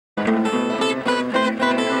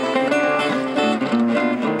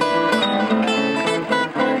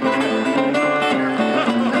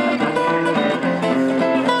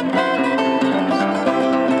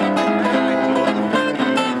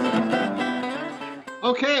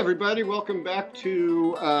Okay, everybody, welcome back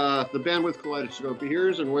to the Bandwidth Kaleidoscope here.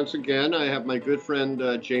 And once again, I have my good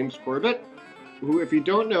friend James Corbett, who, if you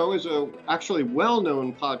don't know, is a actually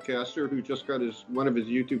well-known podcaster who just got one of his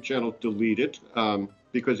YouTube channels deleted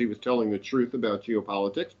because he was telling the truth about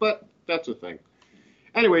geopolitics, but that's a thing.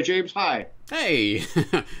 Anyway, James, hi. Hey,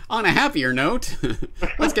 on a happier note,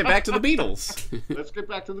 let's get back to the Beatles. Let's get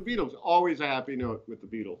back to the Beatles. Always a happy note with the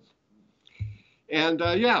Beatles. And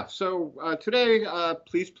so today,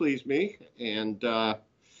 please please me. And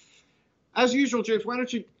as usual, James, why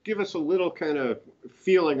don't you give us a little kind of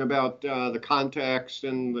feeling about the context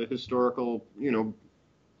and the historical,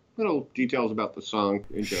 little details about the song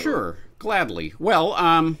in general. Sure, gladly.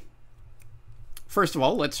 Well, first of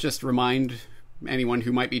all, let's just remind anyone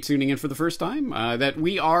who might be tuning in for the first time that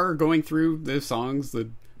we are going through the songs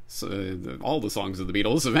all the songs of the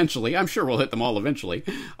Beatles eventually. I'm sure we'll hit them all eventually.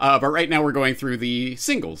 But right now we're going through the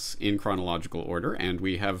singles in chronological order, and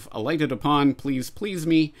we have alighted upon Please Please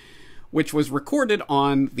Me, which was recorded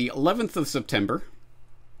on the 11th of September,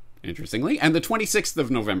 interestingly, and the 26th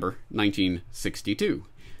of November, 1962.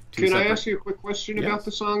 Can I ask you a quick question about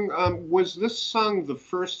the song? Was this song the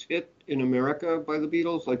first hit in America by the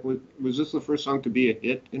Beatles? Like, was this the first song to be a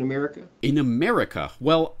hit in America? In America?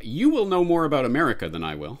 Well, you will know more about America than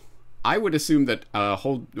I will. I would assume that I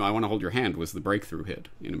Want to Hold Your Hand was the breakthrough hit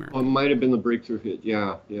in America. It might have been the breakthrough hit.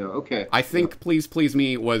 Yeah, okay. I think Please Please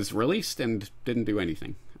Me was released and didn't do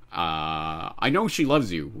anything. I know She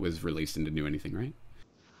Loves You was released and didn't do anything, right?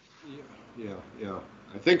 Yeah.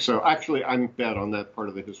 I think so. Actually, I'm bad on that part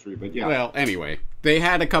of the history, but yeah. Well, anyway, they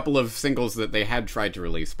had a couple of singles that they had tried to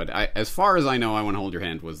release, but as far as I know, I Want to Hold Your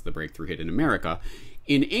Hand was the breakthrough hit in America.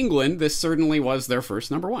 In England, this certainly was their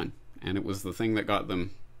first number one, and it was the thing that got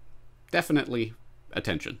them definitely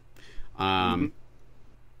attention.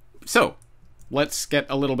 So, let's get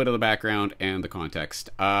a little bit of the background and the context.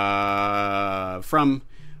 From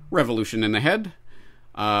Revolution in the Head.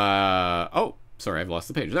 Sorry, I've lost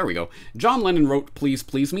the page. There we go. John Lennon wrote Please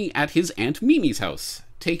Please Me at his Aunt Mimi's house,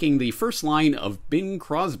 taking the first line of Bing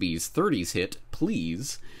Crosby's 30s hit,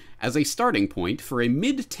 Please, as a starting point for a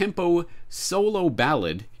mid-tempo solo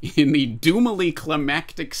ballad in the doomily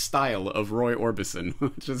climactic style of Roy Orbison,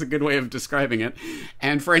 which is a good way of describing it.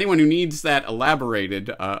 And for anyone who needs that elaborated,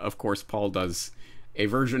 of course, Paul does a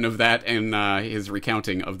version of that in his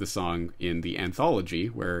recounting of the song in the anthology,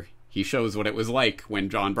 where he shows what it was like when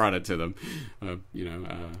John brought it to them.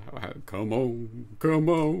 Come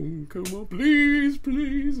on, please,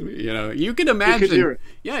 please. You could imagine. You could hear it.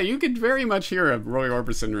 Yeah, you could very much hear a Roy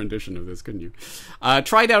Orbison rendition of this, couldn't you?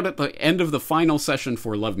 Tried out at the end of the final session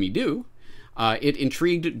for Love Me Do, it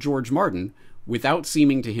intrigued George Martin without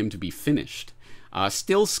seeming to him to be finished.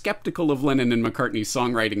 Still skeptical of Lennon and McCartney's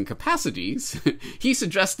songwriting capacities, he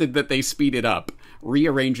suggested that they speed it up,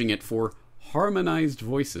 rearranging it for harmonized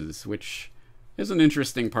voices, which is an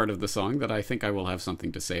interesting part of the song that I think I will have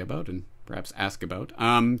something to say about and perhaps ask about.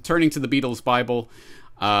 Turning to the Beatles Bible,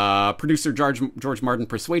 producer George Martin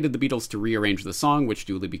persuaded the Beatles to rearrange the song, which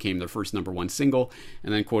duly became their first number one single,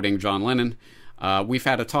 and then quoting John Lennon, we've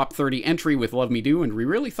had a top 30 entry with Love Me Do, and we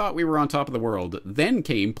really thought we were on top of the world. Then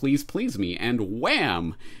came Please Please Me, and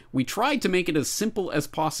wham! We tried to make it as simple as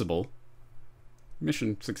possible.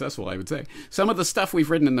 Mission successful, I would say. Some of the stuff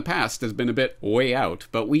we've written in the past has been a bit way out,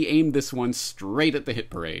 but we aimed this one straight at the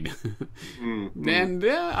hit parade. And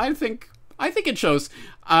I think it shows.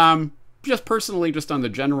 Just personally, just on the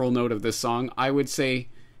general note of this song, I would say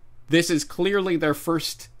this is clearly their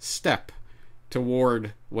first step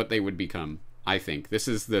toward what they would become, I think. This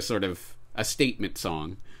is the sort of a statement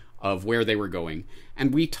song of where they were going.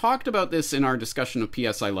 And we talked about this in our discussion of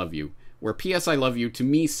P.S. I Love You, where P.S. I Love You, to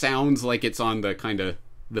me, sounds like it's on the kind of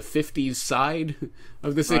the 50s side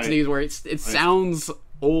of the 60s, where it sounds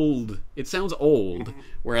old. It sounds old,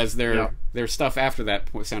 whereas their stuff after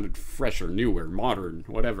that sounded fresher, newer, modern,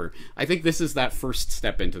 whatever. I think this is that first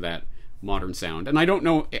step into that modern sound. And I don't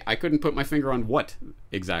know, I couldn't put my finger on what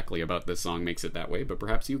exactly about this song makes it that way, but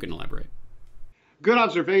perhaps you can elaborate. Good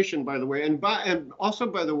observation, by the way. And also,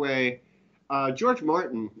 by the way, George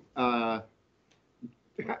Martin...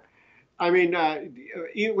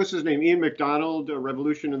 what's his name? Ian MacDonald,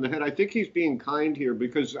 Revolution in the Head. I think he's being kind here,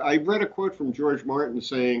 because I read a quote from George Martin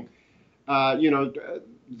saying,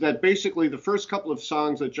 that basically the first couple of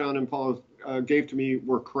songs that John and Paul gave to me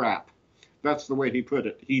were crap. That's the way he put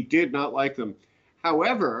it. He did not like them.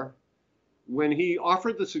 However, when he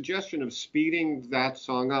offered the suggestion of speeding that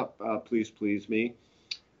song up, Please Please Me,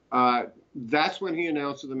 that's when he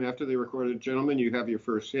announced to them after they recorded, gentlemen, you have your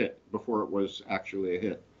first hit, before it was actually a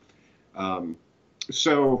hit.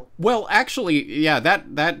 So, well, actually, yeah,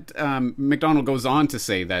 that MacDonald goes on to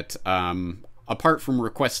say that apart from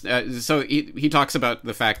request, so he talks about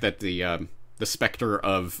the fact that the specter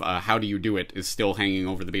of how do you do it is still hanging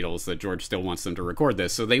over the Beatles, that George still wants them to record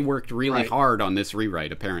this. So they worked really hard on this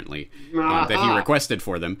rewrite, apparently, that he requested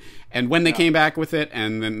for them. And when they came back with it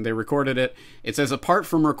and then they recorded it, it says, apart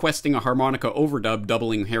from requesting a harmonica overdub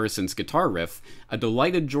doubling Harrison's guitar riff, a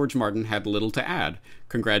delighted George Martin had little to add.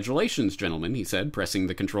 Congratulations, gentlemen, he said, pressing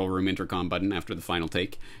the control room intercom button after the final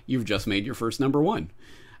take. You've just made your first number one.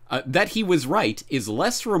 That he was right is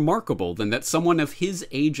less remarkable than that someone of his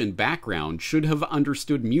age and background should have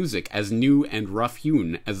understood music as new and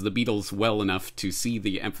rough-hewn as the Beatles well enough to see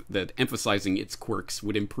that emphasizing its quirks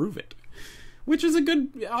would improve it. Which is a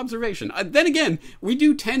good observation. Then again,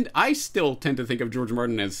 I still tend to think of George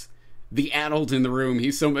Martin as the adult in the room.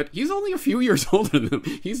 He's only a few years older than them.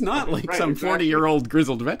 He's not like some 40-year-old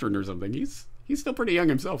grizzled veteran or something. He's still pretty young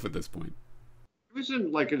himself at this point. He was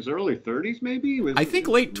in like his early 30s, maybe? I think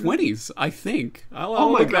late 20s, I think.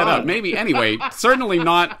 I'll look that up. Maybe. Anyway, certainly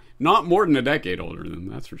not more than a decade older than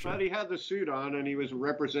that's for sure. But he had the suit on, and he was a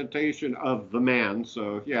representation of the man.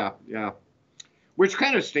 So, yeah. Which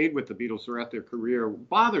kind of stayed with the Beatles throughout their career.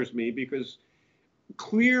 Bothers me because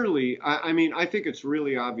clearly, I think it's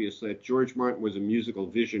really obvious that George Martin was a musical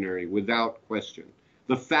visionary without question.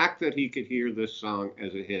 The fact that he could hear this song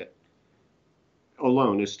as a hit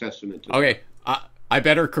alone is testament to that. I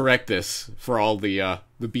better correct this for all the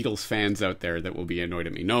Beatles fans out there that will be annoyed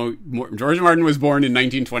at me. No, George Martin was born in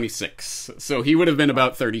 1926, so he would have been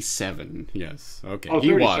about 37. Yes, okay,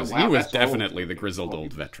 he was. Wow, he was definitely the grizzled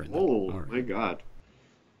old veteran. Oh, my God.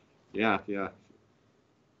 Yeah.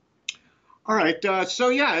 All right.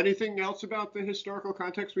 Anything else about the historical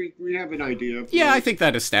context? We have an idea. I think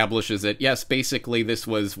that establishes it. Yes, basically this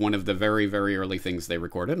was one of the very, very early things they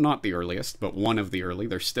recorded. Not the earliest, but one of the early.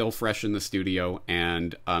 They're still fresh in the studio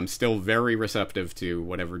and still very receptive to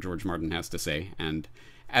whatever George Martin has to say. And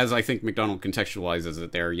as I think MacDonald contextualizes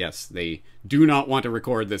it there, yes, they do not want to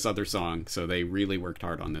record this other song, so they really worked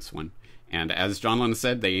hard on this one. And as John Lennon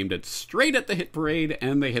said, they aimed it straight at the hit parade,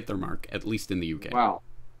 and they hit their mark, at least in the UK. Wow.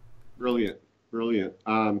 Brilliant.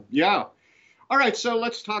 All right, so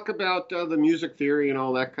let's talk about the music theory and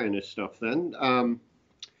all that kind of stuff then.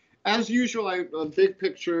 As usual, a big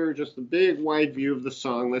picture, just a big wide view of the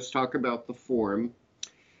song. Let's talk about the form.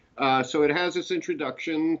 So it has its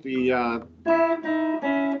introduction,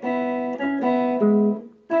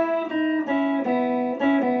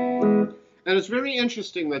 and it's very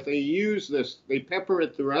interesting that they use this, they pepper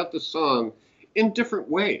it throughout the song in different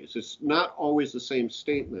ways. It's not always the same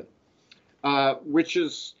statement. Which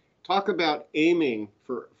is, talk about aiming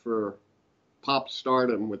for pop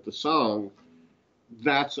stardom with the song.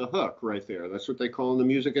 That's a hook right there. That's what they call in the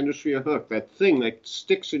music industry a hook, that thing that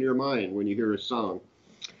sticks in your mind when you hear a song.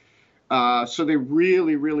 So they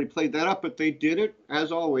really, really played that up, but they did it,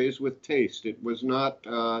 as always, with taste. It was not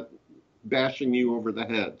bashing you over the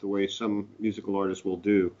head the way some musical artists will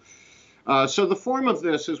do. So the form of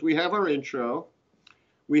this is we have our intro,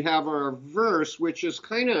 we have our verse, which is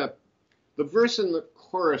kind of, the verse and the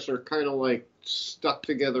chorus are kind of like stuck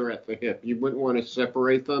together at the hip. You wouldn't want to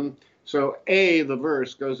separate them. So A, the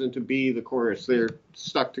verse, goes into B, the chorus. They're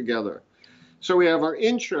stuck together. So we have our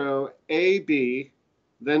intro, A, B,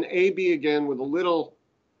 then A, B again with a little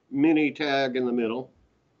mini tag in the middle.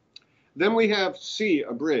 Then we have C,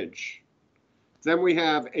 a bridge. Then we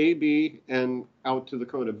have A, B, and out to the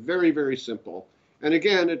coda. Very, very simple. And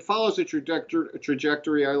again, it follows a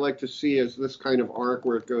trajectory I like to see as this kind of arc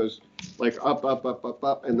where it goes like up, up, up, up,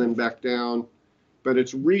 up, and then back down. But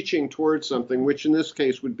it's reaching towards something, which in this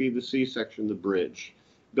case would be the C section, the bridge,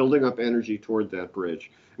 building up energy toward that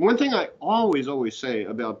bridge. And one thing I always say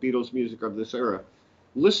about Beatles music of this era,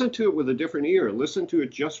 listen to it with a different ear. Listen to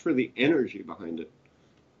it just for the energy behind it.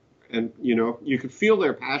 And, you can feel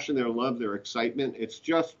their passion, their love, their excitement. It's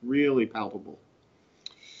just really palpable.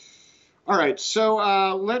 All right, so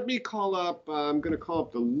let me call up, I'm going to call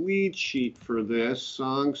up the lead sheet for this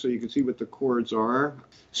song so you can see what the chords are.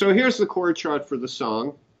 So here's the chord chart for the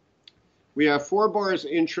song. We have 4 bars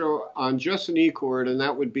intro on just an E chord, and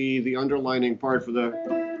that would be the underlining part for the...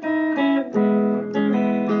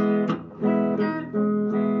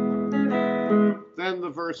 Then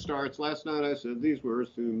the verse starts, last night I said these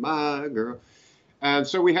words to my girl. And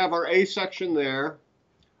so we have our A section there.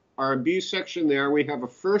 Our B section there, we have a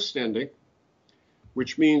first ending,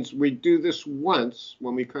 which means we do this once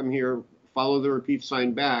when we come here, follow the repeat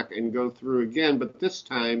sign back and go through again, but this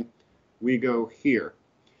time we go here.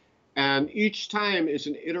 And each time is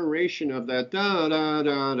an iteration of that da da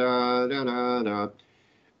da da da da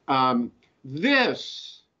da.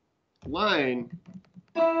 This line,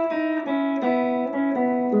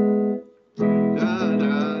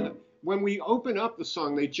 when we open up the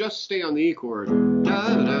song, they just stay on the E chord.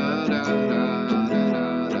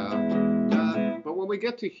 But when we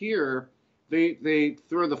get to here, they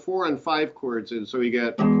throw the 4 and 5 chords in, so we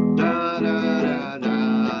get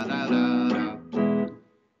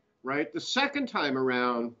right? The second time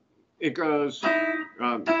around, it goes.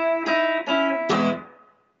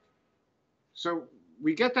 So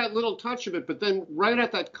we get that little touch of it, but then right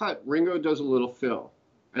at that cut, Ringo does a little fill.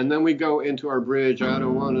 And then we go into our bridge. I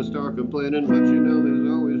don't want to start complaining, but you know there's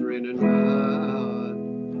always rain in my heart.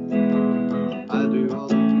 I do all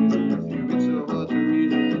the things with you. It's so hard to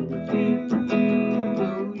reason with you.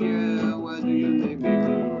 Oh yeah, why do you make me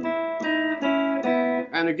blue?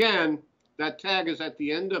 And again, that tag is at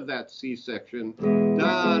the end of that C section.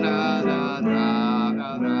 Da da da da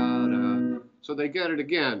da da da. So they get it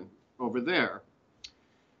again over there.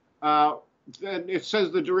 And it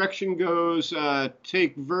says the direction goes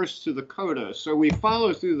take verse to the coda. So we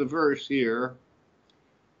follow through the verse here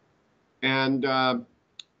and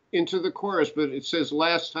into the chorus, but it says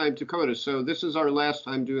last time to coda. So this is our last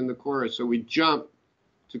time doing the chorus. So we jump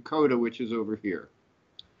to coda, which is over here.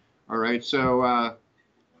 All right, so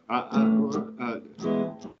come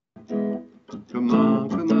on,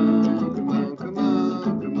 come on, come on, come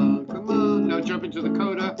on, come on, come on. Now jump into the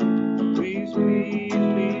coda. Please, please,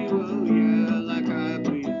 please, oh yeah, like I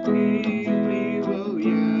please, please, please, oh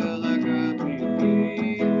yeah, like I please,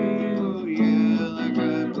 please, please, oh yeah, like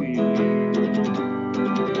I please.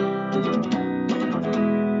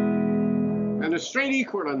 And a straight E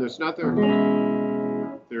chord on this, not their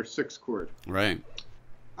 6th chord. Right.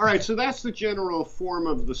 All right, so that's the general form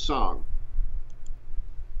of the song.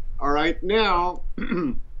 All right, now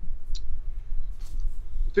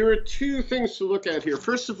there are 2 things to look at here.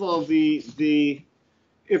 First of all,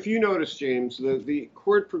 if you notice, James, the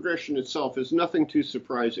chord progression itself is nothing too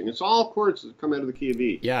surprising. It's all chords that come out of the key of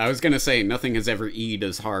E. Yeah, I was going to say nothing has ever E'd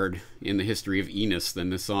as hard in the history of E-ness than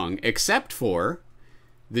this song, except for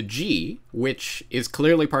the G, which is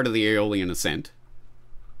clearly part of the Aeolian Ascent,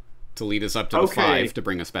 to lead us up to the 5 to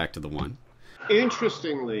bring us back to the 1.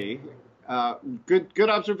 Interestingly, good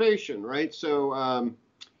observation, right? So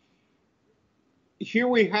here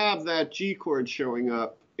we have that G chord showing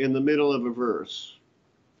up in the middle of a verse.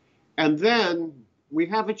 And then we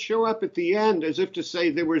have it show up at the end as if to say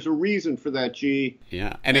there was a reason for that G.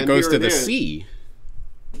 Yeah, and it goes to the C.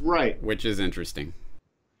 Right. Which is interesting.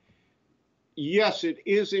 Yes, it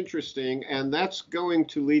is interesting, and that's going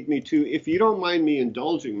to lead me to, if you don't mind me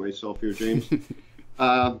indulging myself here, James,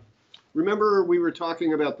 remember we were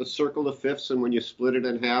talking about the circle of fifths, and when you split it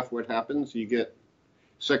in half, what happens? You get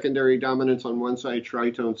secondary dominants on one side,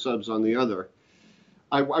 tritone subs on the other.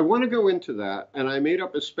 I want to go into that, and I made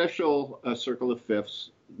up a special circle of fifths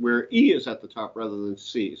where E is at the top rather than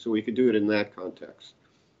C, so we could do it in that context.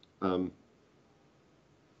 All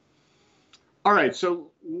right,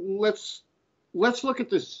 so let's look at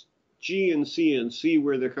this G and C and see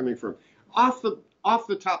where they're coming from. Off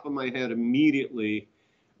the top of my head immediately,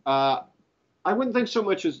 I wouldn't think so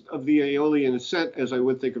much of the Aeolian Ascent as I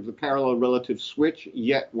would think of the parallel relative switch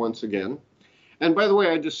yet once again. And by the way,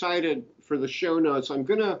 I decided for the show notes, I'm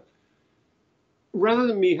going to, rather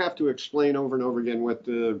than me have to explain over and over again what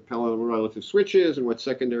the parallel relative switch is and what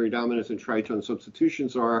secondary dominants and tritone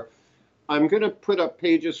substitutions are, I'm going to put up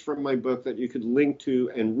pages from my book that you could link to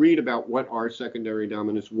and read about what are secondary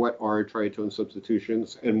dominants, what are tritone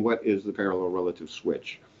substitutions, and what is the parallel relative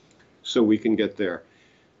switch, so we can get there.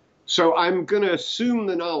 So I'm going to assume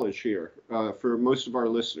the knowledge here for most of our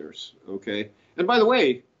listeners, okay? And by the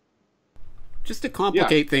way, just to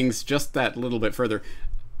complicate things just that little bit further,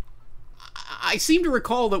 I seem to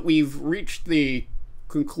recall that we've reached the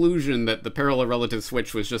conclusion that the parallel relative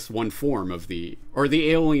switch was just one form of the, or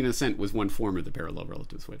the Aeolian Ascent was one form of the parallel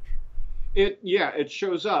relative switch. It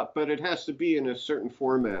shows up, but it has to be in a certain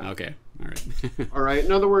format. Okay, all right. All right.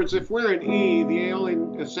 In other words, if we're in E, the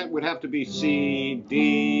Aeolian Ascent would have to be C,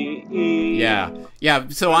 D, E. Yeah.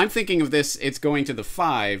 So I'm thinking of this. It's going to the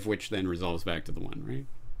 5, which then resolves back to the 1,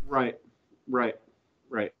 right? Right.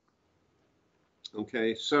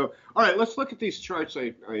 Okay. So, all right. Let's look at these charts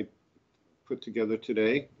I put together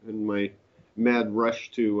today in my mad rush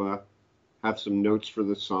to have some notes for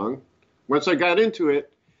this song. Once I got into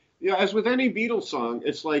it, as with any Beatles song,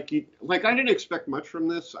 it's like I didn't expect much from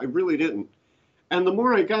this. I really didn't. And the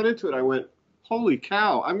more I got into it, I went, holy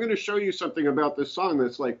cow, I'm going to show you something about this song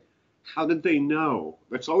that's like, how did they know?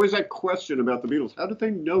 That's always that question about the Beatles. How did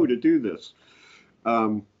they know to do this?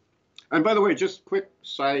 And by the way, just quick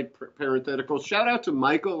side parenthetical, shout out to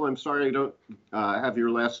Michael. I'm sorry I don't have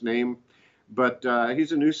your last name, but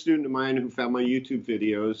he's a new student of mine who found my YouTube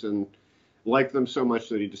videos and liked them so much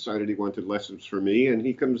that he decided he wanted lessons from me, and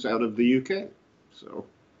he comes out of the UK. So,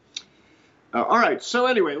 all right, so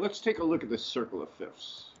anyway, let's take a look at this circle of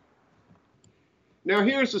fifths. Now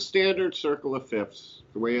here's a standard circle of fifths,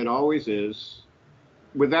 the way it always is,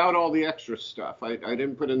 without all the extra stuff. I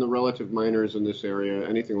didn't put in the relative minors in this area,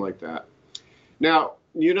 anything like that. Now,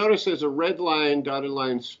 you notice there's a red line, dotted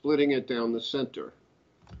line, splitting it down the center.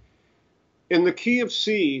 In the key of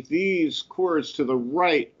C, these chords to the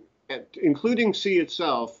right, including C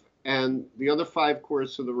itself and the other 5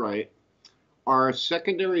 chords to the right, are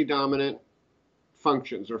secondary dominant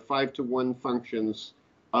functions, or 5-to-1 functions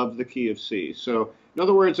of the key of C. So, in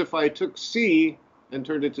other words, if I took C and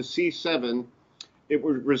turned it to C7, it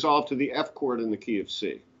would resolve to the F chord in the key of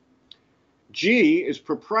C. G is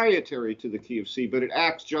proprietary to the key of C, but it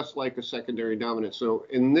acts just like a secondary dominant. So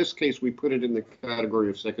in this case, we put it in the category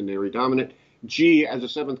of secondary dominant. G as a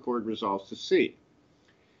 7th chord resolves to C.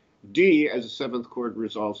 D as a 7th chord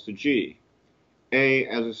resolves to G. A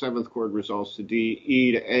as a 7th chord resolves to D,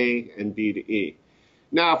 E to A, and B to E.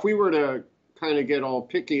 Now, if we were to kind of get all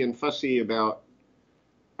picky and fussy about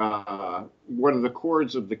what are the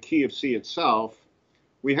chords of the key of C itself,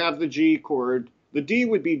 we have the G chord. The D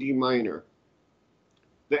would be D minor.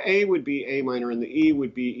 The A would be A minor, and the E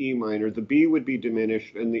would be E minor. The B would be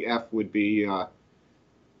diminished, and the F would be a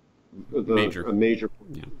major chord,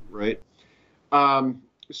 yeah. Right?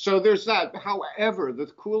 So there's that. However, the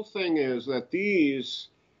cool thing is that these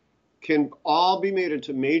can all be made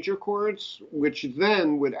into major chords, which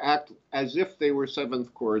then would act as if they were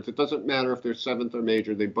 7th chords. It doesn't matter if they're 7th or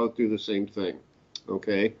major. They both do the same thing,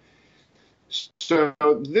 okay? So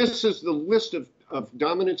this is the list of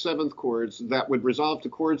dominant 7th chords that would resolve to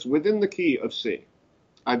chords within the key of C.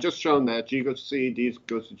 I've just shown that. G goes to C, D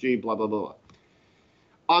goes to G, blah, blah, blah.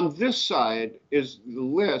 On this side is the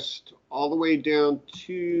list all the way down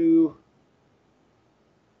to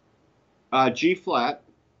G flat,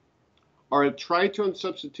 are tritone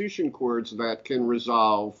substitution chords that can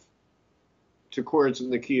resolve to chords in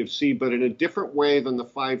the key of C, but in a different way than the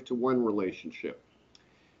 5-to-1 relationship.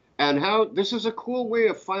 And how this is a cool way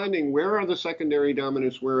of finding where are the secondary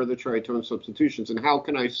dominants, where are the tritone substitutions, and how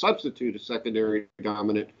can I substitute a secondary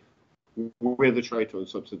dominant with a tritone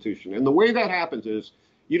substitution. And the way that happens is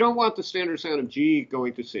you don't want the standard sound of G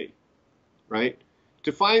going to C, right?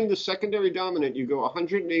 To find the secondary dominant, you go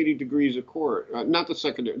 180 degrees a chord. Not the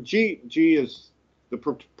secondary. G is the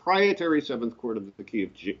proprietary 7th chord of the key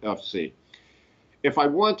of C. If I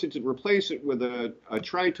wanted to replace it with a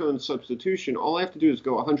tritone substitution, all I have to do is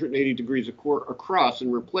go 180 degrees across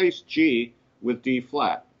and replace G with D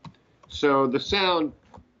flat. So the sound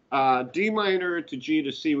D minor to G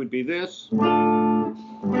to C would be this.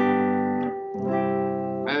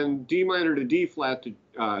 And D minor to D flat to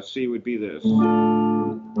C would be this.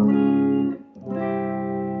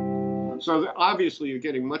 So obviously you're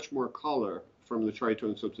getting much more color from the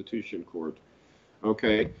tritone substitution chord.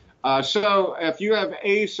 Okay, so if you have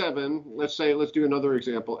A7, let's do another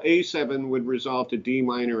example. A7 would resolve to D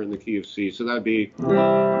minor in the key of C. So that'd be,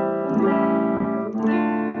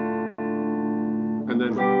 and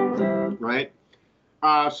then, right?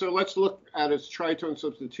 So let's look at its tritone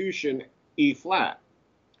substitution, E flat.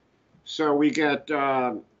 So we get,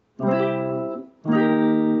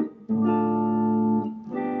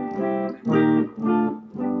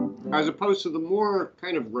 as opposed to the more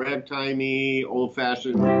kind of ragtimey,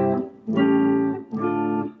 old-fashioned,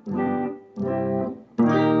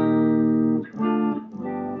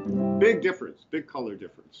 big difference, big color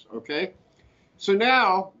difference, okay? So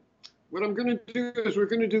now, what I'm going to do is we're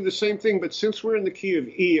going to do the same thing, but since we're in the key of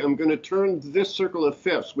E, I'm going to turn this circle of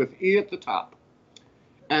fifths with E at the top.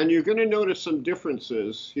 And you're going to notice some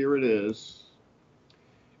differences. Here it is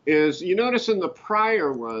you notice in the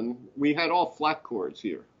prior one, we had all flat chords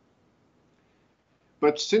here.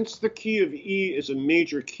 But since the key of E is a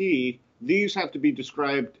major key, these have to be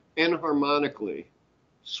described enharmonically,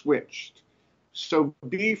 switched. So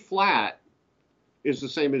B flat is the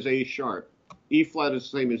same as A sharp. E flat is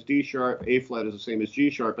the same as D sharp. A flat is the same as G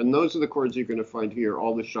sharp. And those are the chords you're going to find here,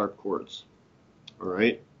 all the sharp chords. All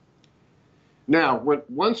right? Now, what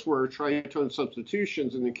once were tritone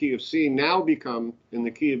substitutions in the key of C now become, in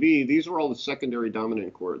the key of E, these are all the secondary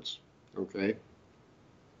dominant chords. Okay?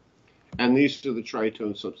 And these are the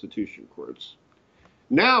tritone substitution chords.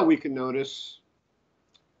 Now we can notice,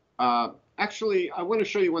 actually, I want to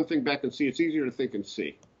show you one thing back in C. It's easier to think in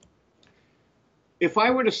C. If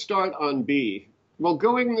I were to start on B, well,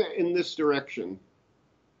 going in this direction,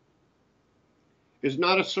 is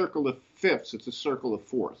not a circle of fifths, it's a circle of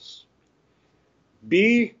fourths.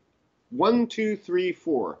 B, 1, 2, 3,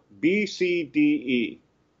 4, B, C, D, E.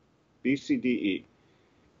 B, C, D, E.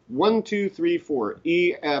 1, 2, 3, 4,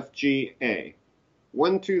 E, F, G, A.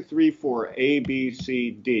 1, 2, 3, 4, A, B,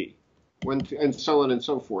 C, D. 1, 2, and so on and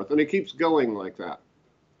so forth. And it keeps going like that.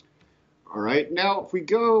 All right, now if we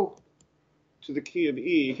go to the key of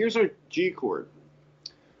E, here's our G chord.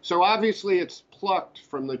 So obviously it's plucked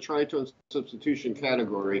from the tritone substitution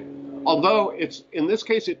category, although it's, in this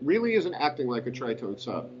case, it really isn't acting like a tritone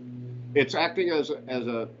sub. It's acting as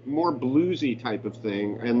a more bluesy type of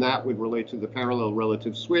thing, and that would relate to the parallel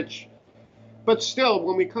relative switch. But still,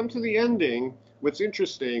 when we come to the ending, what's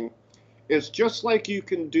interesting is just like you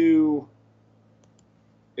can do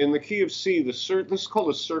in the key of C, this is called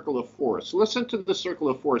a circle of fourths. So listen to the circle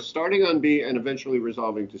of fourths, starting on B and eventually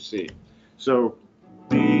resolving to C. So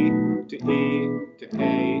B to E to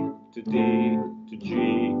A to D to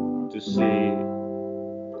G to C.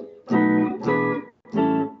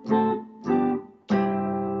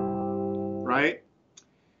 Right?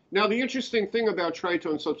 Now, the interesting thing about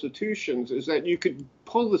tritone substitutions is that you could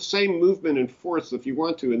pull the same movement in fourths if you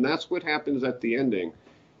want to, and that's what happens at the ending.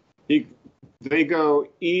 They go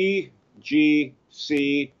E, G,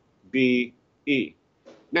 C, B, E.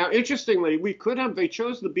 Now, interestingly, they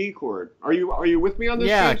chose the B chord. Are you with me on this?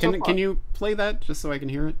 Yeah, can you play that just so I can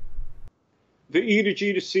hear it? The E to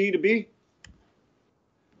G to C to B?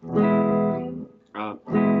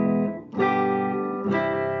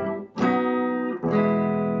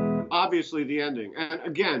 Obviously the ending. And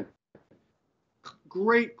again,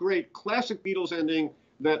 great classic Beatles ending.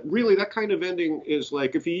 That really, that kind of ending is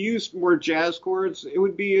like, if you use more jazz chords, it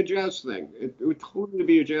would be a jazz thing. It would totally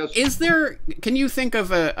be a jazz thing. Is there, can you think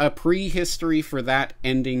of a prehistory for that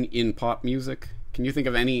ending in pop music? Can you think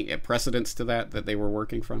of any precedents to that they were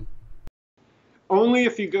working from? Only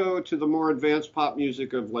if you go to the more advanced pop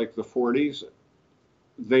music of like the 40s.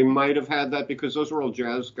 They might have had that because those were all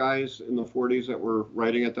jazz guys in the 40s that were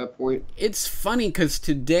writing at that point. It's funny because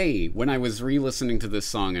today, when I was re-listening to this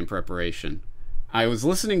song in preparation, I was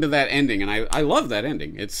listening to that ending, and I love that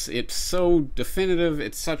ending. It's so definitive.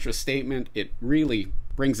 It's such a statement. It really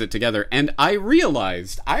brings it together. And I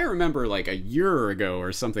realized, I remember like a year ago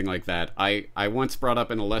or something like that, I once brought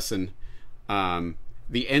up in a lesson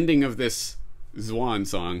the ending of this Zwan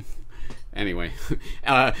song. Anyway,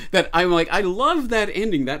 that I'm like, I love that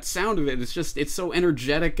ending, that sound of it. It's so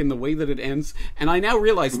energetic in the way that it ends. And I now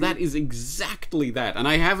realize that is exactly that. And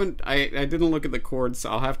I didn't look at the chords,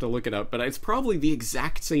 so I'll have to look it up. But it's probably the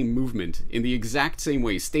exact same movement in the exact same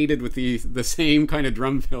way, stated with the same kind of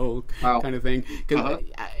drum fill kind of thing.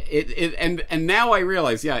 And now I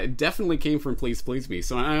realize, yeah, it definitely came from Please Please Me.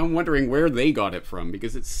 So I'm wondering where they got it from,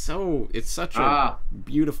 because it's such a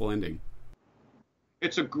beautiful ending.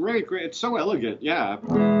 It's a great, it's so elegant, yeah.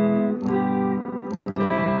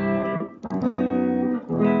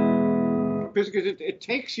 Because it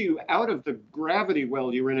takes you out of the gravity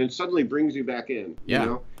well you're in and suddenly brings you back in.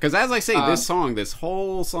 Yeah, because as I say, this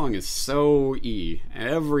whole song is so E.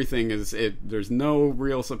 Everything is, there's no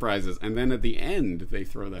real surprises. And then at the end, they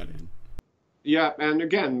throw that in. Yeah, and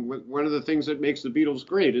again, one of the things that makes the Beatles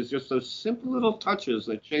great is just those simple little touches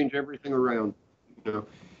that change everything around, you know.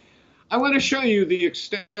 I want to show you the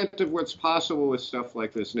extent of what's possible with stuff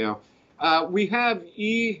like this now. We have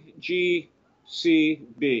E, G, C,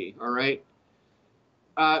 B, all right?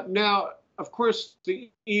 Now, of course,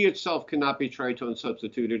 the E itself cannot be tritone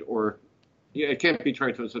substituted, or it can't be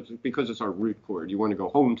tritone substituted because it's our root chord. You want to go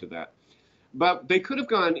home to that. But they could have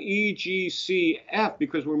gone E, G, C, F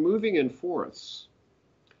because we're moving in fourths.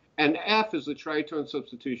 And F is the tritone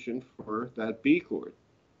substitution for that B chord.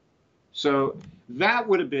 So that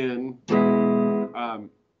would have been,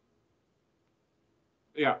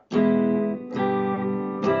 yeah.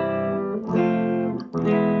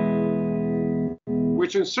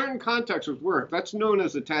 Which in certain contexts would work. That's known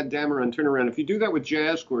as the Tad Dameron turnaround. If you do that with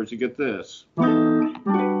jazz chords, you get this.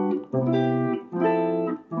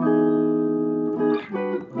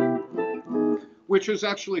 Which is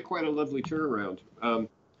actually quite a lovely turnaround.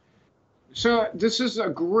 So this is a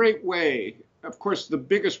great way. Of course, the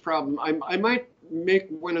biggest problem, I might make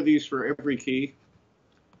one of these for every key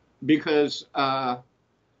because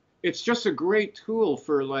it's just a great tool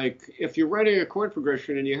for, like, if you're writing a chord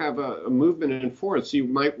progression and you have a movement in fourths, you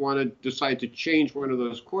might want to decide to change one of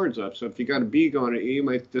those chords up. So if you got a B going to E, you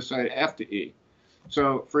might decide F to E.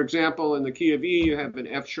 So, for example, in the key of E, you have an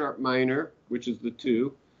F sharp minor, which is the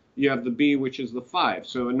 2. You have the B, which is the 5.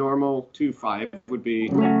 So a normal 2-5 would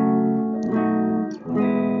be...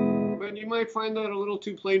 but you might find that a little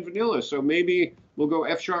too plain vanilla. So maybe we'll go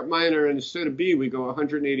F sharp minor, and instead of B, we go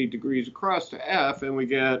 180 degrees across to F, and we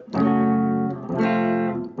get,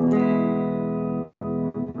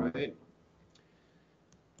 right?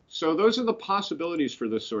 So those are the possibilities for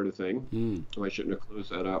this sort of thing. Oh, I shouldn't have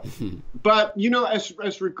closed that up. But, you know,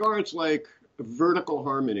 as regards like vertical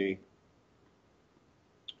harmony,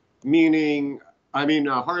 meaning, I mean,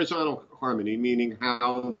 horizontal harmony, meaning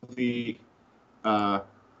how the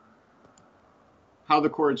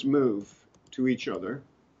chords move to each other.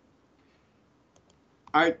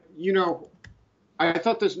 You know, I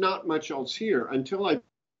thought there's not much else here until I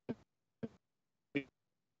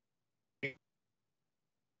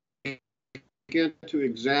began to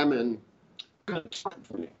examine.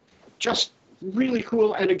 Just really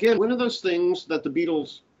cool. And again, one of those things that the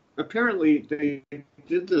Beatles, apparently they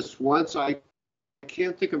did this once. I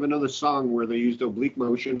can't think of another song where they used oblique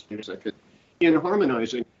motion in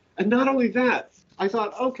harmonizing. And not only that, I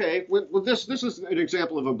thought, okay, well this is an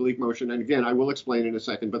example of oblique motion. And again, I will explain in a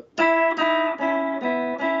second, but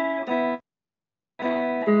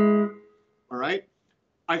all right.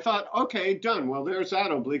 I thought, okay, done. Well, there's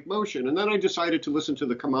that oblique motion. And then I decided to listen to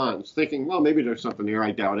the commands, thinking, well, maybe there's something here.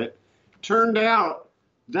 I doubt it. Turned out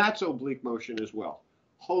that's oblique motion as well.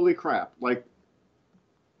 Holy crap. Like,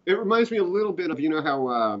 it reminds me a little bit of, you know,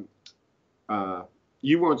 how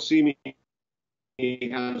You Won't See Me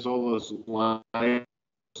has all those lines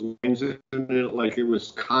in it, like it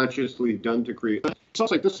was consciously done to create. It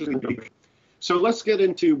sounds like this is oblique motion. So let's get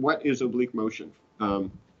into what is oblique motion.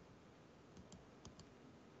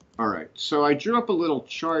 All right, so I drew up a little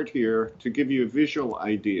chart here to give you a visual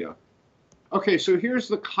idea. Okay, so here's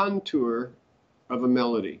the contour of a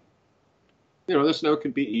melody. You know, this note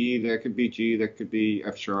could be E, that could be G, that could be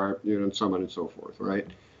F sharp, you know, and so on and so forth, right?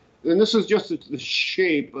 And this is just the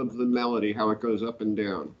shape of the melody, how it goes up and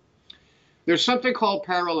down. There's something called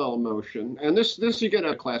parallel motion, and this you get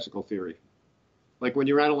out of classical theory. Like when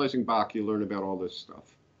you're analyzing Bach, you learn about all this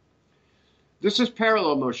stuff. This is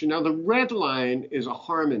parallel motion. Now, the red line is a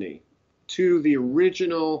harmony to the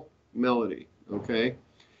original melody, okay?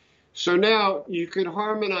 So now you can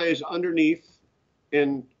harmonize underneath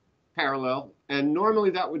in parallel, and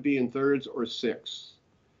normally that would be in thirds or sixths.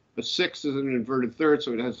 A sixth is an inverted third,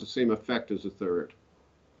 so it has the same effect as a third,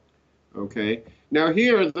 okay? Now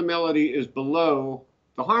here, the melody is below,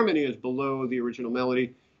 the harmony is below the original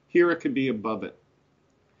melody. Here it could be above it.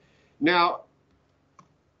 Now,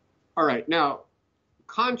 all right, now,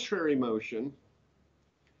 contrary motion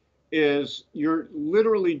is you're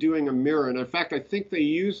literally doing a mirror. And in fact, I think they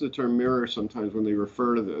use the term mirror sometimes when they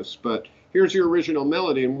refer to this. But here's your original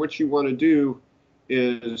melody, and what you want to do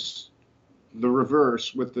is the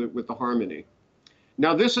reverse with the harmony.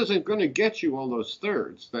 Now, this isn't going to get you all those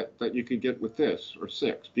thirds that you could get with this, or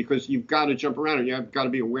sixths, because you've got to jump around, and you've got to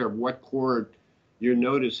be aware of what chord your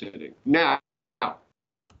note is hitting. Now,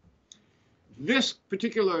 this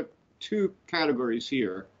particular two categories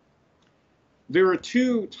here, there are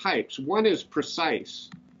two types. One is precise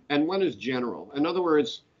and one is general. In other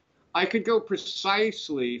words, I could go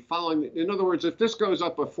precisely following, in other words, if this goes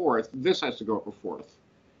up a fourth, this has to go up a fourth.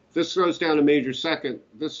 If this goes down a major second,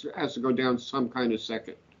 this has to go down some kind of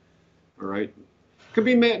second. All right? Could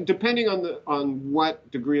be depending on what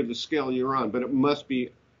degree of the scale you're on, but it must be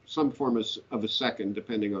some form of a second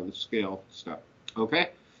depending on the scale stuff. Okay?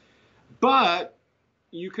 But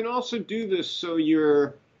you can also do this so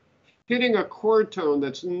you're hitting a chord tone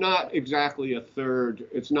that's not exactly a third.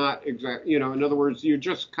 It's not exact, you know, in other words, you're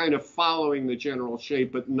just kind of following the general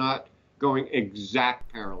shape, but not going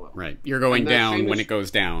exact parallel. Right. You're going down when it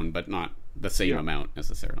goes down, but not the same amount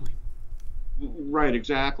necessarily. Right,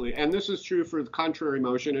 exactly. And this is true for the contrary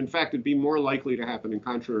motion. In fact, it'd be more likely to happen in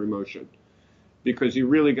contrary motion because you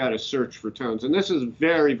really got to search for tones. And this is a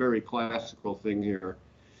very, very classical thing here.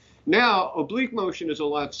 Now, oblique motion is a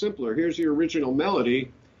lot simpler. Here's your original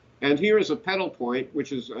melody, and here is a pedal point,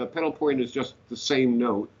 which is a pedal point is just the same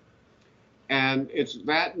note. And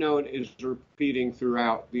that note is repeating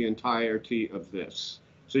throughout the entirety of this.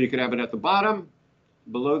 So you could have it at the bottom,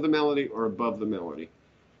 below the melody, or above the melody.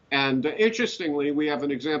 And interestingly, we have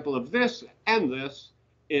an example of this and this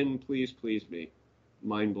in Please Please Me.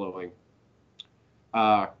 Mind-blowing.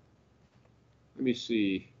 Let me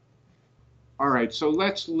see. All right, so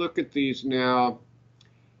let's look at these now.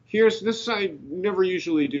 Here's this. I never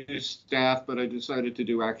usually do staff, but I decided to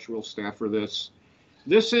do actual staff for this.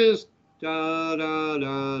 This is da da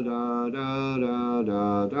da da da da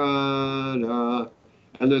da da da,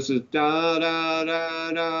 and this is da da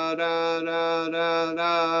da da da da da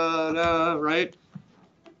da da, right?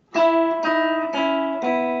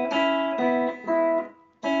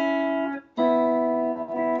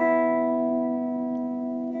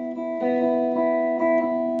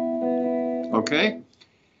 Okay?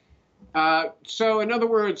 So in other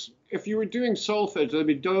words, if you were doing solfege, that'd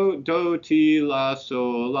be do, ti, la,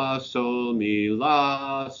 sol, mi,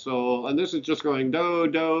 la, sol. And this is just going do,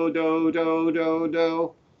 do, do, do, do,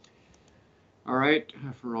 do. All right,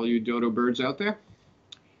 for all you dodo birds out there.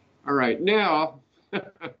 All right, now,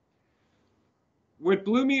 what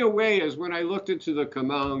blew me away is when I looked into the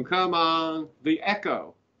come on, the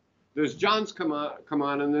echo. There's John's come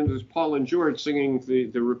on, and then there's Paul and George singing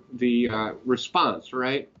the response,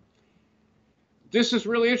 right? This is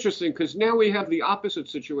really interesting because now we have the opposite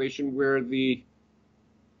situation where the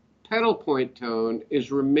pedal point tone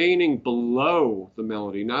is remaining below the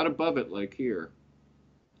melody, not above it like here.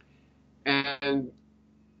 And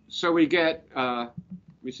so we get, let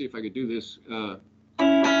me see if I could do this.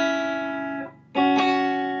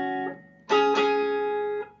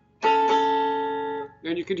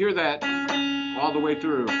 And you can hear that all the way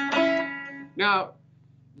through. Now,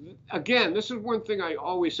 again, this is one thing I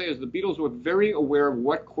always say is the Beatles were very aware of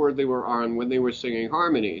what chord they were on when they were singing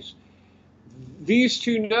harmonies. These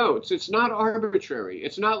two notes, it's not arbitrary.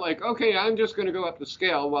 It's not like, okay, I'm just going to go up the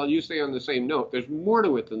scale while you stay on the same note. There's more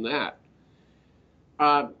to it than that.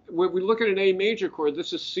 When we look at an A major chord,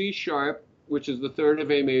 this is C sharp, which is the third of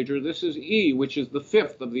A major. This is E, which is the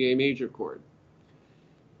fifth of the A major chord.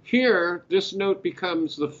 Here, this note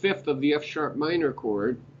becomes the fifth of the F sharp minor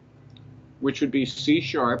chord, which would be C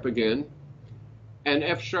sharp again, and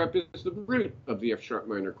F sharp is the root of the F sharp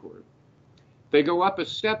minor chord. They go up a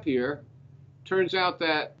step here. Turns out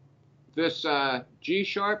that this G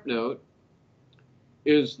sharp note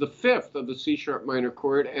is the fifth of the C sharp minor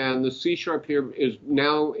chord, and the C sharp here is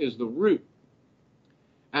the root.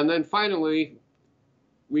 And then finally,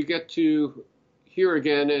 we get to here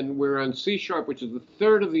again, and we're on C sharp, which is the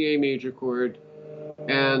third of the A major chord,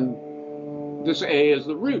 and this A is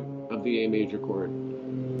the root of the A major chord.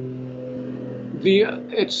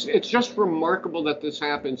 It's just remarkable that this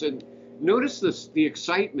happens, and notice the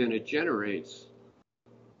excitement it generates.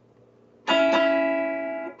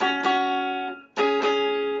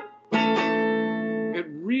 It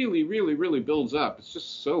really, really, really builds up. It's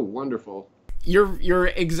just so wonderful. You're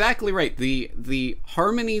exactly right. The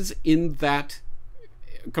harmonies in that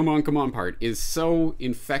come on part is so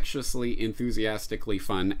infectiously, enthusiastically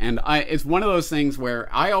fun, and it's one of those things where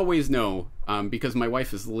I always know, because my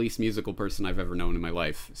wife is the least musical person I've ever known in my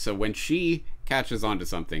life, so when she catches on to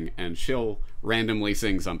something and she'll randomly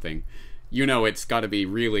sing something, you know it's got to be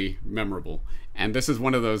really memorable. And this is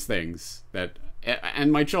one of those things that,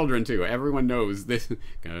 and my children too, everyone knows this.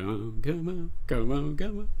 Come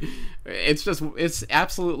on. It's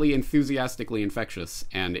absolutely enthusiastically infectious,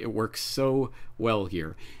 and it works so well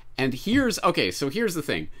here. And here's the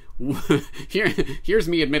thing. Here's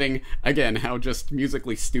me admitting again how just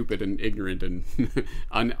musically stupid and ignorant and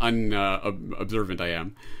unobservant I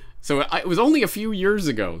am. So it was only a few years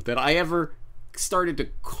ago that I ever started to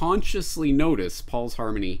consciously notice Paul's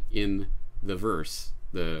harmony in the verse,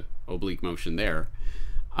 the oblique motion there.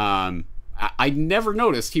 I never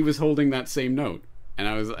noticed he was holding that same note,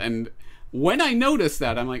 and when I noticed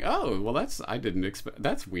that, I'm like, oh, well, I didn't expect.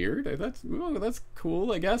 That's weird. That's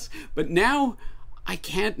cool, I guess. But now I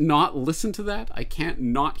can't not listen to that. I can't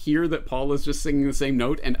not hear that Paul is just singing the same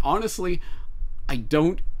note. And honestly, I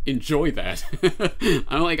don't enjoy that.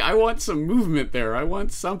 I'm like, I want some movement there. I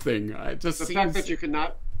want something. It just the fact that you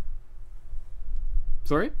cannot.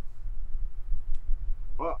 Sorry.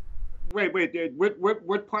 Well, wait.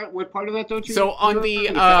 What part of that don't you? So on the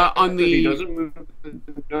he doesn't move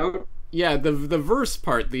the note. Yeah, the verse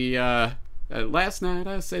part, the last night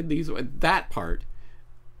I said these, that part,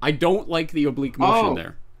 I don't like the oblique motion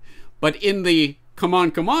there. But in the come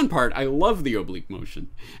on part, I love the oblique motion.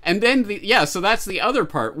 And then so that's the other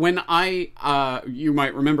part. When you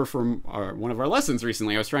might remember from one of our lessons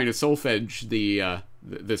recently, I was trying to solfege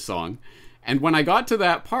this song, and when I got to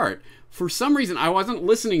that part, for some reason I wasn't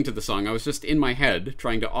listening to the song. I was just in my head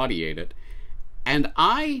trying to audiate it, and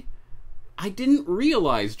I didn't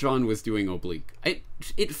realize John was doing oblique.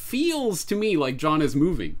 It feels to me like John is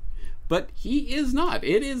moving, but he is not.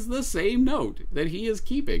 It is the same note that he is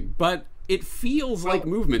keeping, but it feels like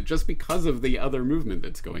movement just because of the other movement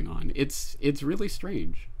that's going on. It's really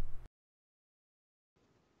strange.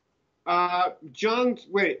 John's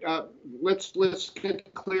let's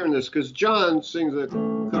get clear on this, because John sings it.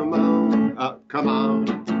 Come on, come on,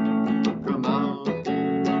 come on.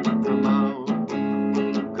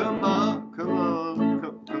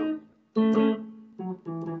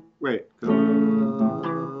 Wait.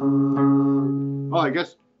 Oh, I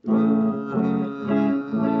guess.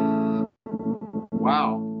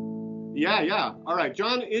 Wow. Yeah. All right.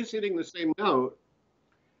 John is hitting the same note.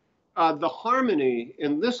 The harmony,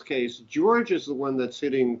 in this case, George is the one that's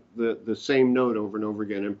hitting the same note over and over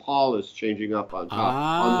again, and Paul is changing up on top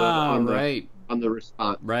on the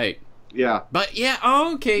response. Right. Yeah. But yeah,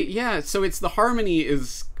 oh, okay, yeah. So it's the harmony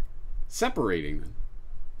is separating them.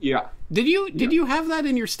 Yeah. Did you have that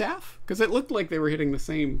in your staff? Because it looked like they were hitting the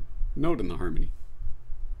same note in the harmony.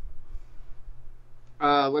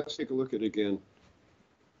 Let's take a look at it again.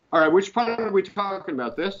 All right, which part are we talking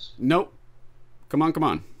about? This? Nope. Come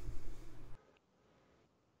on.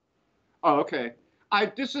 Oh, okay.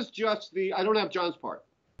 This is just I don't have John's part.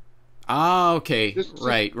 Ah, okay.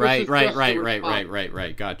 Right.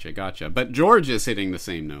 Gotcha. But George is hitting the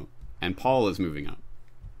same note, and Paul is moving up.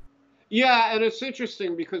 Yeah, and it's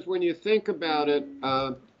interesting because when you think about it,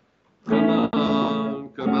 come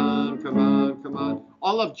on.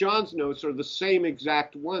 All of John's notes are the same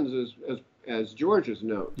exact ones as George's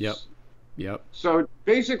notes. Yep. So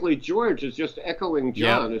basically, George is just echoing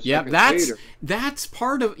John. Yep. That's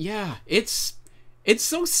part of. Yeah. It's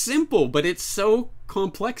so simple, but it's so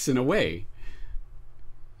complex in a way.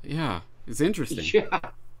 Yeah, it's interesting. Yeah,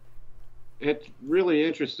 it's really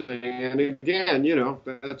interesting. And again,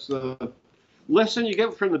 that's the lesson you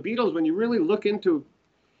get from the Beatles when you really look into.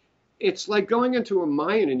 It's like going into a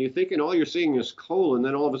mine and you're thinking all you're seeing is coal, and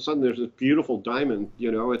then all of a sudden there's this beautiful diamond.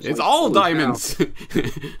 It's like, all diamonds.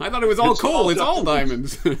 I thought it was all coal. It's all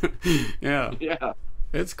diamonds. Yeah. Yeah.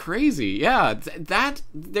 It's crazy. Yeah,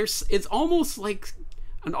 it's almost like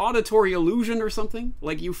an auditory illusion or something.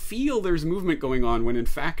 Like you feel there's movement going on when in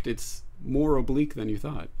fact it's more oblique than you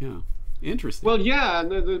thought. Yeah. Interesting. Well, yeah,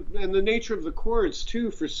 and the nature of the chords too.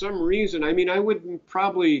 For some reason, I mean, I wouldn't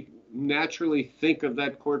probably naturally think of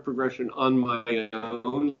that chord progression on my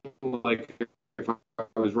own, like if I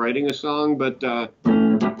was writing a song, but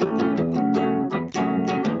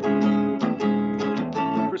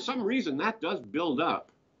for some reason that does build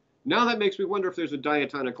up. Now that makes me wonder if there's a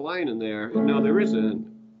diatonic line in there. No, there isn't.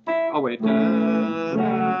 Oh wait.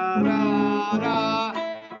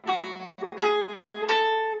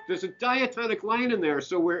 There's a diatonic line in there,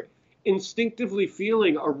 so we're instinctively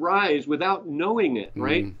feeling a rise without knowing it,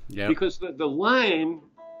 right? Yep. Because the line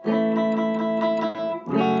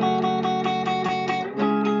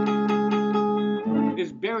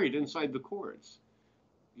is buried inside the chords.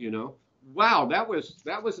 Wow, that was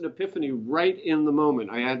an epiphany right in the moment.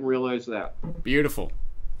 I hadn't realized that. Beautiful.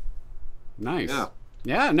 Nice.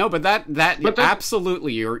 Yeah, no, but that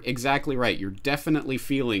absolutely, you're exactly right. You're definitely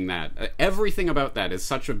feeling that. Everything about that is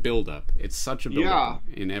such a build-up. It's such a build-up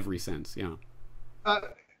in every sense, yeah.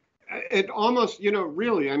 It almost,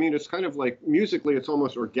 really, I mean, it's kind of like musically, it's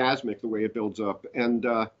almost orgasmic the way it builds up. And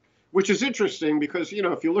which is interesting because,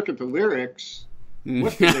 if you look at the lyrics,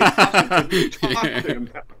 what can they possibly be talking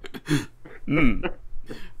about?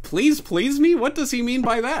 Please please me? What does he mean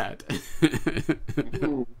by that?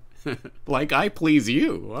 Like I please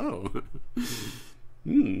you. Whoa.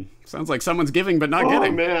 Sounds like someone's giving but not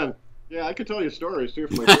getting. Oh, man. Yeah, I could tell you stories, too,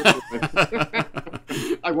 from my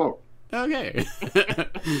I won't. Okay.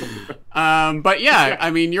 But yeah,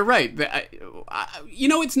 I mean, you're right.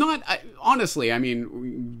 It's not, honestly, I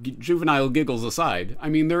mean, juvenile giggles aside, I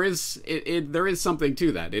mean, there is something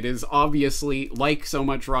to that. It is obviously, like so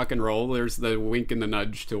much rock and roll, there's the wink and the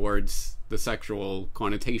nudge towards the sexual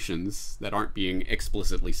connotations that aren't being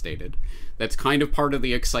explicitly stated. That's kind of part of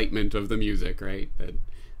the excitement of the music, right? That it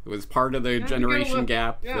was part of the generation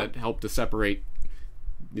gap that helped to separate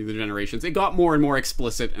the generations. It got more and more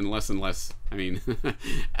explicit and less. I mean,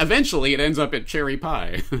 eventually it ends up at cherry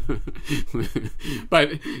pie.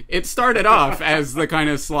 But it started off as the kind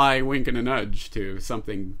of sly wink and a nudge to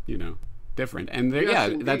something, different. And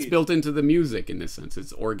that's built into the music in this sense.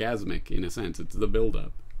 It's orgasmic in a sense. It's the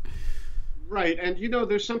build-up. Right, and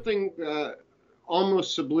there's something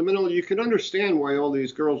almost subliminal. You can understand why all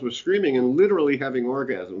these girls were screaming and literally having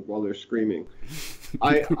orgasms while they're screaming.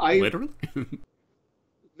 Literally?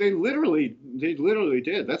 They literally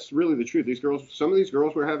did. That's really the truth. Some of these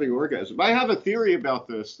girls were having orgasms. I have a theory about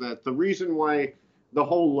this, that the reason why the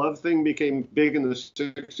whole love thing became big in the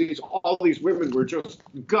 60s, all these women were just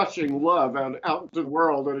gushing love out into the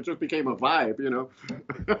world, and it just became a vibe,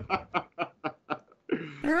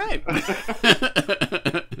 All right.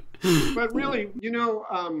 But really,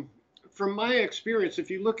 from my experience, if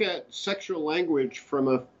you look at sexual language from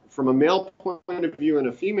a male point of view and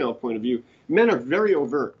a female point of view, men are very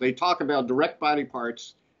overt. They talk about direct body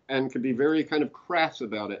parts and can be very kind of crass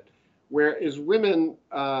about it, whereas women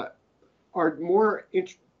are more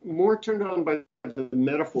turned on by the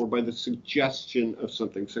metaphor, by the suggestion of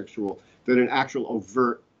something sexual than an actual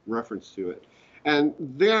overt reference to it. And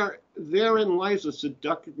therein lies a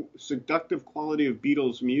seductive quality of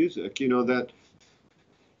Beatles music, that,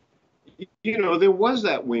 there was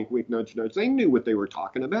that wink, wink, nudge, nudge. They knew what they were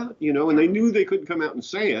talking about, and they knew they couldn't come out and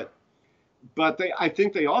say it. But I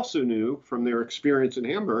think they also knew from their experience in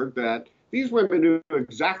Hamburg that these women knew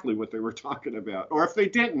exactly what they were talking about. Or if they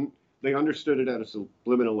didn't, they understood it at a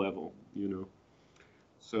subliminal level,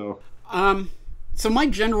 So. So my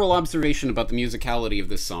general observation about the musicality of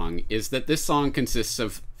this song is that this song consists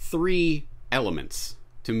of 3 elements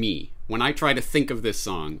to me. When I try to think of this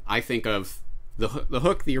song, I think of the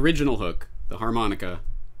hook, the original hook, the harmonica,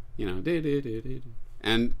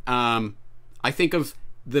 and I think of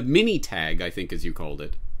the mini tag, I think as you called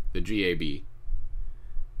it, the GAB.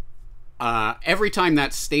 Every time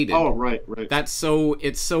that's stated, oh right, it's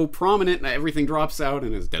so prominent, and everything drops out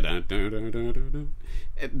and is da da da da da da.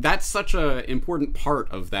 That's such a important part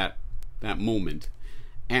of that moment,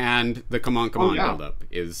 and the come on build up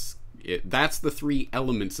is it. That's the 3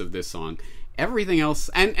 elements of this song. Everything else,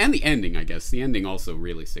 and the ending, I guess the ending also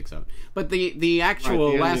really sticks out. But the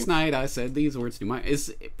actual last night I said these words to my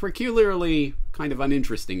is peculiarly kind of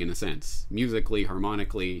uninteresting in a sense, musically,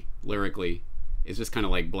 harmonically, lyrically. It's just kind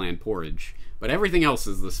of like bland porridge. But everything else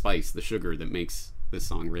is the spice, the sugar that makes this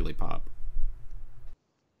song really pop.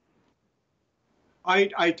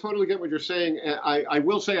 I totally get what you're saying. I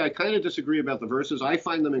will say I kind of disagree about the verses. I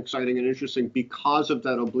find them exciting and interesting because of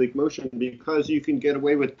that oblique motion, because you can get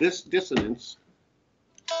away with this dissonance.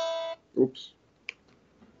 Oops.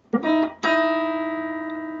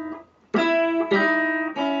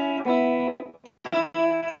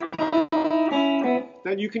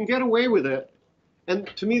 That you can get away with it. And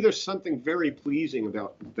to me, there's something very pleasing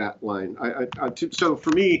about that line. So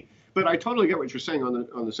for me, but I totally get what you're saying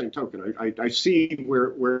on the same token. I see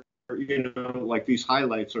where like these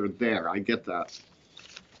highlights are there. I get that.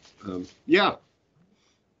 Yeah.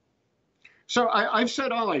 So I've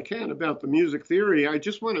said all I can about the music theory. I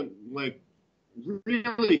just want to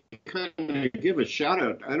really kind of give a shout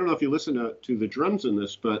out. I don't know if you listen to the drums in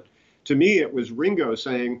this, but to me it was Ringo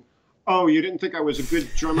saying, "Oh, you didn't think I was a good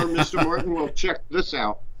drummer, Mr. Morton? Well, check this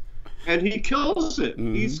out." And he kills it.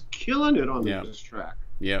 Mm-hmm. He's killing it on this track.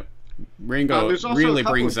 Yep. Ringo really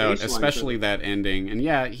brings out, especially that ending. And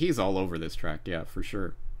yeah, he's all over this track. Yeah, for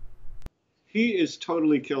sure. He is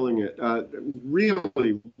totally killing it.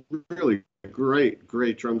 Really, really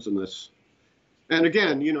great drums in this. And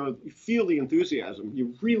again, you feel the enthusiasm.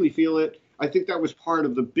 You really feel it. I think that was part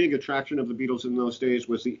of the big attraction of the Beatles in those days,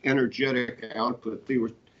 was the energetic output.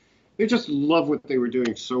 They just loved what they were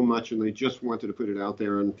doing so much, and they just wanted to put it out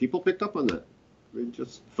there, and people picked up on that. They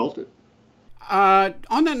just felt it.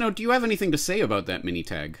 On that note, do you have anything to say about that mini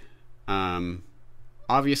tag?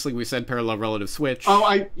 Obviously, we said parallel relative switch.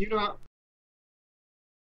 Oh,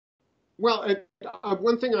 well,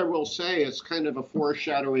 one thing I will say is kind of a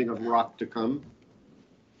foreshadowing of rock to come.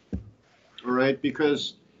 All right,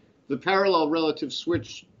 because the parallel relative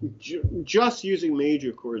switch, just using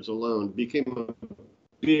major chords alone, became a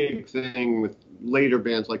big thing with later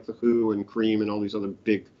bands like The Who and Cream and all these other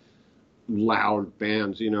big, loud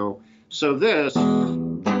bands, So this, you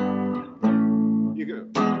go,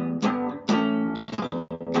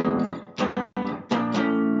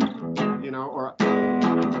 or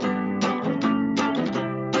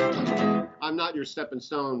I'm Not Your Stepping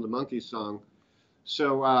Stone, the Monkees song.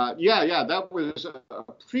 So, that was a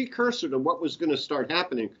precursor to what was going to start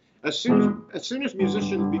happening. As soon as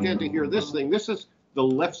musicians began to hear this thing, this is the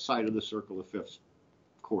left side of the circle of fifths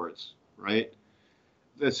chords, right?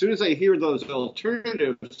 As soon as they hear those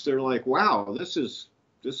alternatives, they're like, wow, this is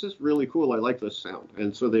really cool. I like this sound.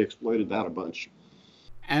 And so they exploited that a bunch.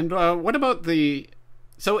 And what about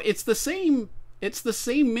so it's the same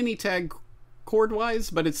mini tag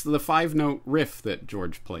chord-wise, but it's the 5-note riff that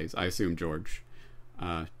George plays. I assume George.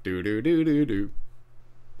 Do do do do do.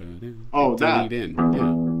 Oh, that. Lead in.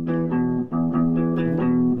 Yeah.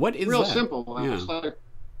 What is real that? Simple. Yeah.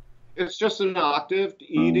 It's just an octave,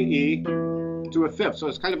 E to E, to a fifth. So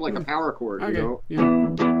it's kind of like a power chord, Yeah.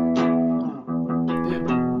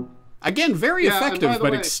 Again, very effective,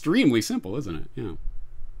 but extremely simple, isn't it? Yeah.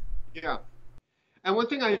 Yeah. And one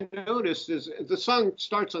thing I noticed is the song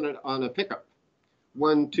starts on a pickup.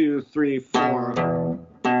 1, 2, 3, 4.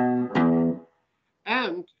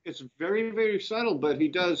 And it's very, very subtle, but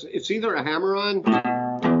it's either a hammer-on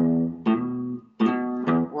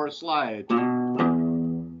or a slide,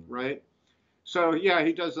 right? So, yeah,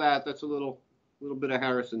 he does that. That's a little bit of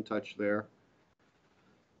Harrison touch there.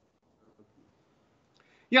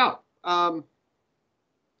 Yeah.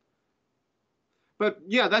 But,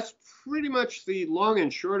 yeah, that's pretty much the long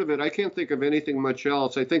and short of it. I can't think of anything much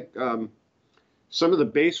else. I think some of the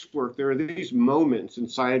bass work, there are these moments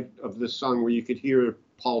inside of this song where you could hear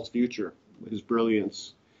Paul's future, his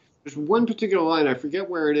brilliance. There's one particular line, I forget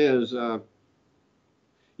where it is.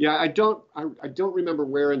 Yeah, I don't remember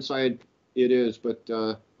where inside it is, but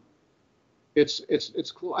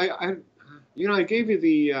it's cool. I gave you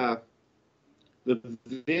the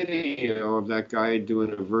video of that guy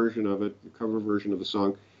doing a version of it, a cover version of the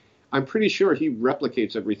song. I'm pretty sure he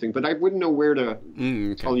replicates everything, but I wouldn't know where to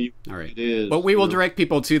tell you what it is. But we will direct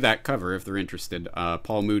people to that cover if they're interested.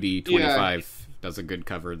 Paul Moody, 25, does a good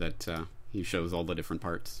cover that he shows all the different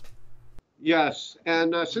parts. Yes,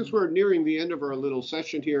 and since we're nearing the end of our little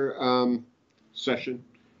session here, I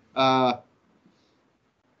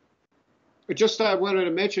wanted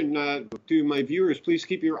to mention to my viewers, please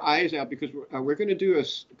keep your eyes out, because we're going to do a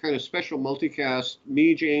kind of special multicast,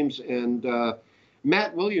 me, James, and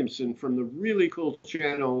Matt Williamson from the really cool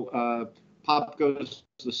channel Pop Goes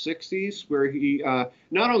to the 60s, where he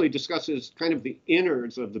not only discusses kind of the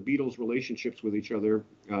innards of the Beatles' relationships with each other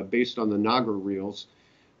based on the Nagra reels,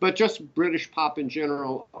 but just British pop in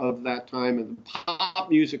general of that time and the pop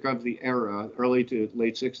music of the era, early to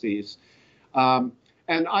late 60s. And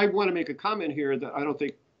I want to make a comment here that I don't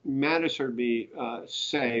think Matt has heard me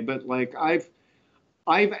say, but like I've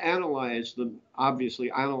analyzed the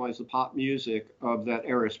pop music of that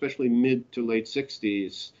era, especially mid to late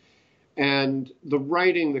 60s. And the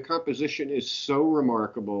writing, the composition is so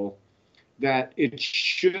remarkable that it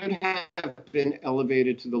should have been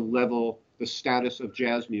elevated to the level, the status of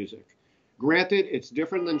jazz music. Granted, it's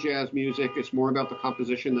different than jazz music. It's more about the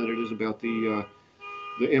composition than it is about the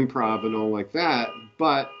improv and all like that.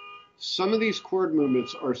 But some of these chord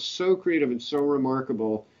movements are so creative and so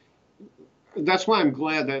remarkable. That's why I'm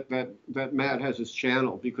glad that Matt has his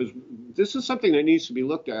channel, because this is something that needs to be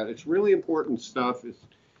looked at. It's really important stuff.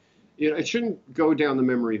 It shouldn't go down the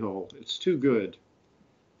memory hole. It's too good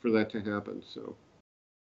for that to happen. So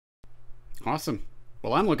awesome.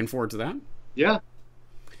 Well, I'm looking forward to that. Yeah.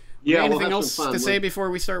 Anything else to say before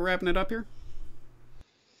we start wrapping it up here?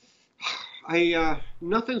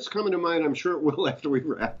 Nothing's coming to mind. I'm sure it will after we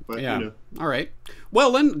wrap. But, yeah. All right.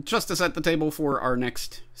 Well, then, just to set the table for our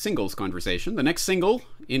next singles conversation, the next single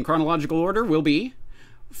in chronological order will be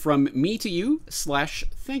From Me to You /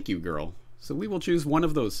 Thank You Girl. So we will choose one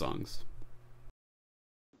of those songs.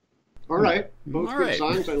 All right. Both good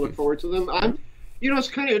songs. I look forward to them. It's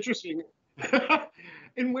kind of interesting.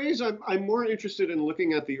 In ways, I'm more interested in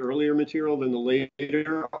looking at the earlier material than the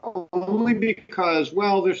later, only because,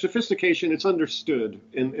 well, their sophistication, it's understood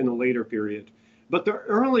in a later period. But the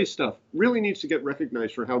early stuff really needs to get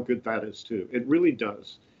recognized for how good that is, too. It really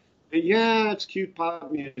does. And yeah, it's cute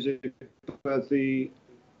pop music, but the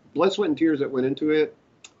blood, sweat, and tears that went into it,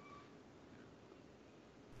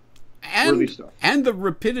 early stuff. And the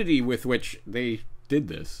rapidity with which they did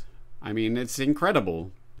this. I mean, it's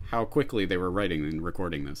incredible how quickly they were writing and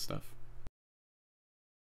recording this stuff.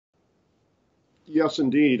 Yes,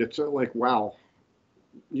 indeed. It's like, wow.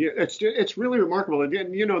 Yeah, it's really remarkable.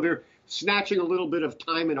 Again, they're snatching a little bit of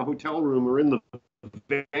time in a hotel room or in the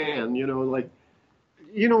van,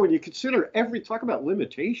 when you consider talk about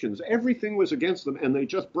limitations, everything was against them and they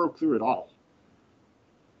just broke through it all.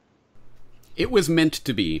 It was meant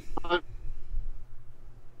to be.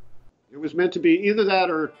 It was meant to be either that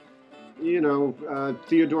or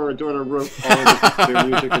Theodore Adorno wrote all of their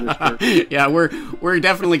music in his part. Yeah, we're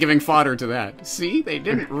definitely giving fodder to that. See, they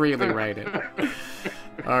didn't really write it.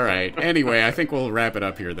 All right. Anyway, I think we'll wrap it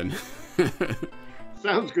up here then.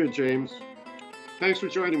 Sounds good, James. Thanks for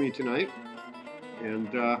joining me tonight.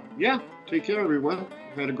 And take care, everyone.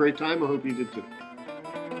 Had a great time. I hope you did too.